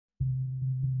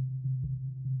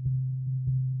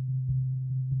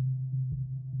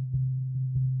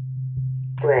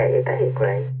Grey, very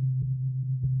grey.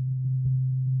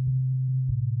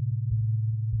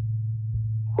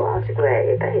 Was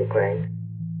grey, very grey.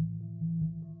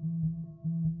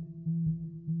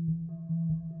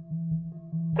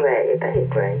 Grey, very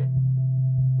grey.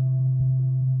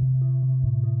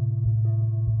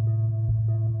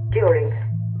 During,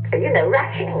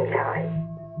 rationing time.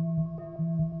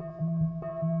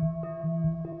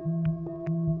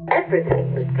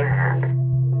 Everything was drab.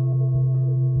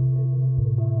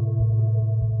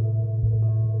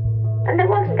 And there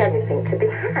wasn't anything to be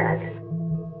had.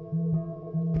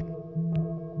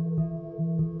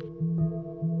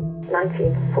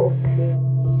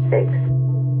 (1946).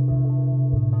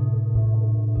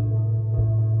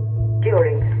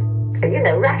 During,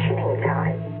 rationing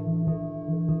time.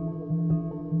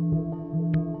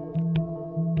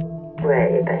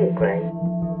 Grey, very grey.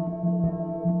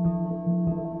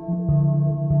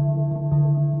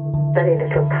 Very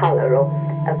little colour or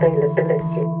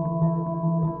availability.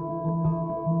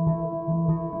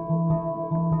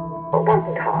 It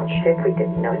wasn't hardship, we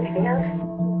didn't know anything else.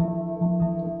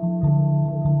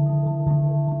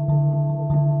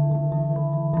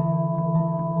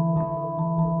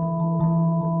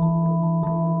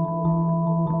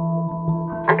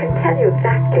 I can tell you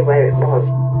exactly where it was.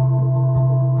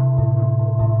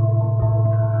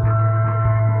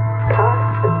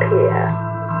 Past the pier,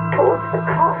 towards the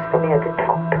castle near the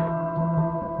top.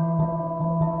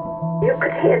 You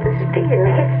could hear the steam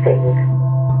hissing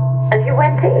as you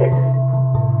went in.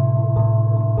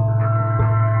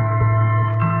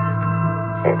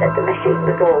 Said that the machine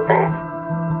was all there.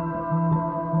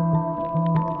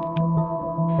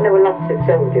 There were lots of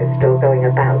soldiers still going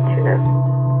about,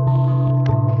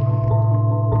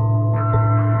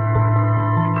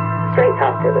 Straight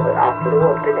after the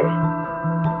war finished.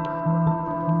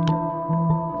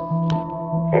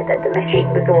 Said that the machine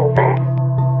was all there.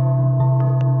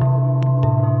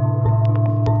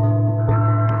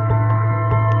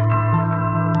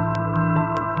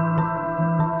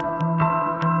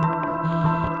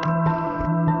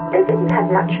 They didn't have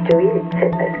much to eat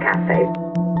in this cafe.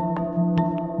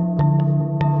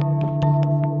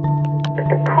 But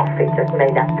the coffee just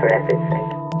made up for everything.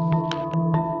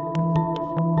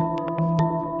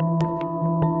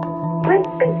 Great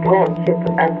big launches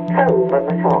of foam on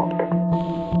the top.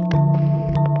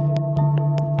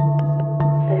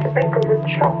 They're sprinkled with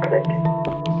chocolate.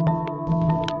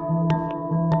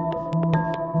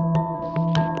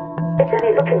 It's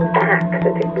only looking back that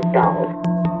it was dull.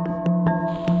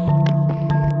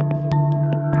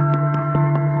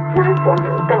 Life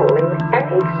wasn't dull in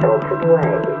any sort of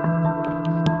way.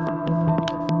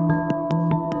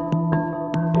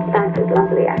 It sounded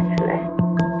lovely, actually.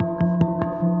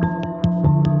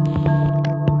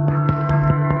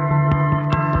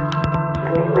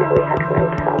 We had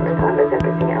great fun as well as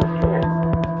everything else,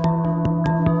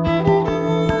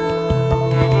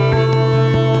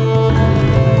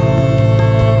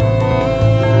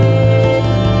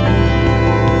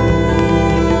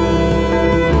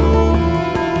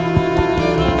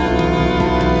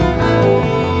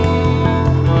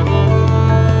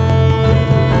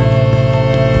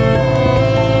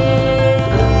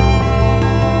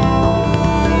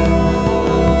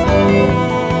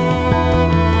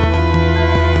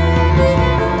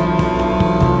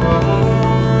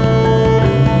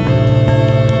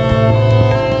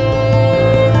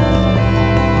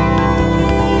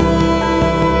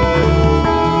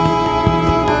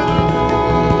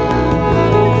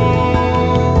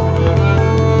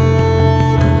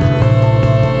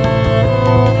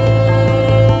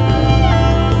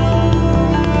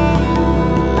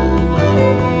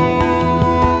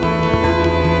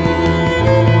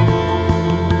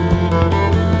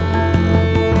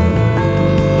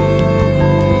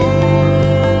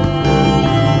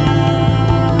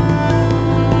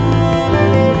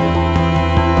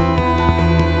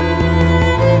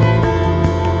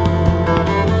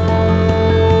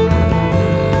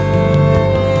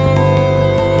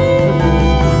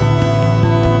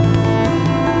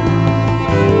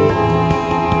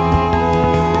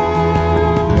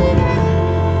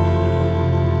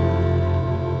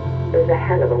 a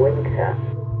hell of a winter.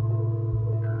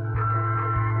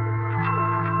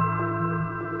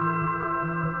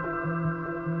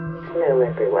 Snow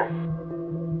everywhere.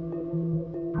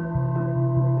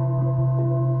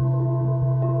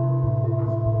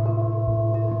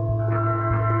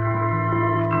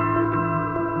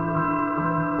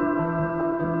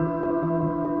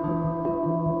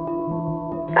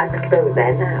 I could go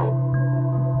there now.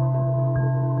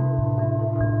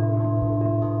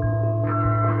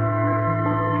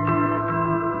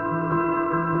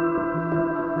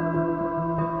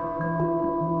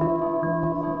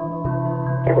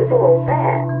 It was all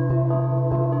there.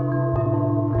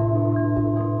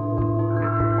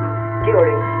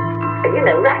 During, you know,